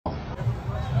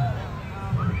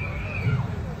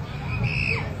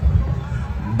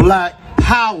Black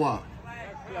power.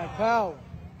 Black power.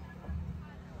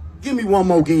 Give me one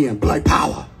more again. Black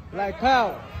power. Black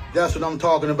power. That's what I'm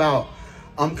talking about.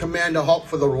 I'm Commander Hawk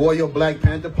for the Royal Black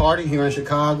Panther Party here in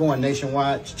Chicago and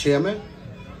nationwide chairman.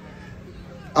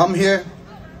 I'm here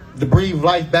to breathe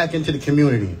life back into the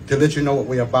community, to let you know what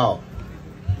we're about.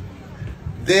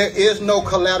 There is no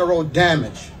collateral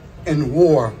damage in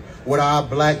war with our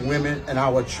black women and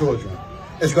our children.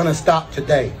 It's going to stop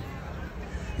today.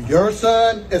 Your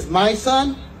son is my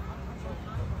son.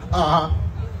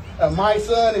 And my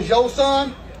son is your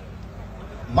son.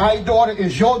 My daughter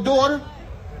is your daughter.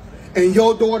 And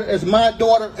your daughter is my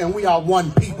daughter. And we are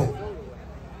one people.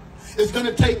 It's going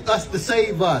to take us to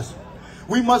save us.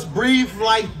 We must breathe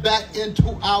life back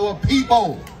into our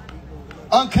people.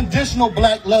 Unconditional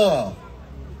black love.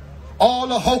 All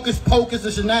the hocus pocus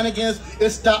and shenanigans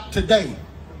is stopped today.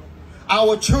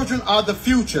 Our children are the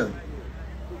future.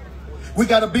 We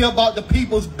got to be about the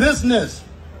people's business.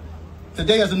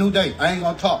 Today is a new day. I ain't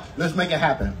going to talk. Let's make it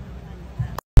happen.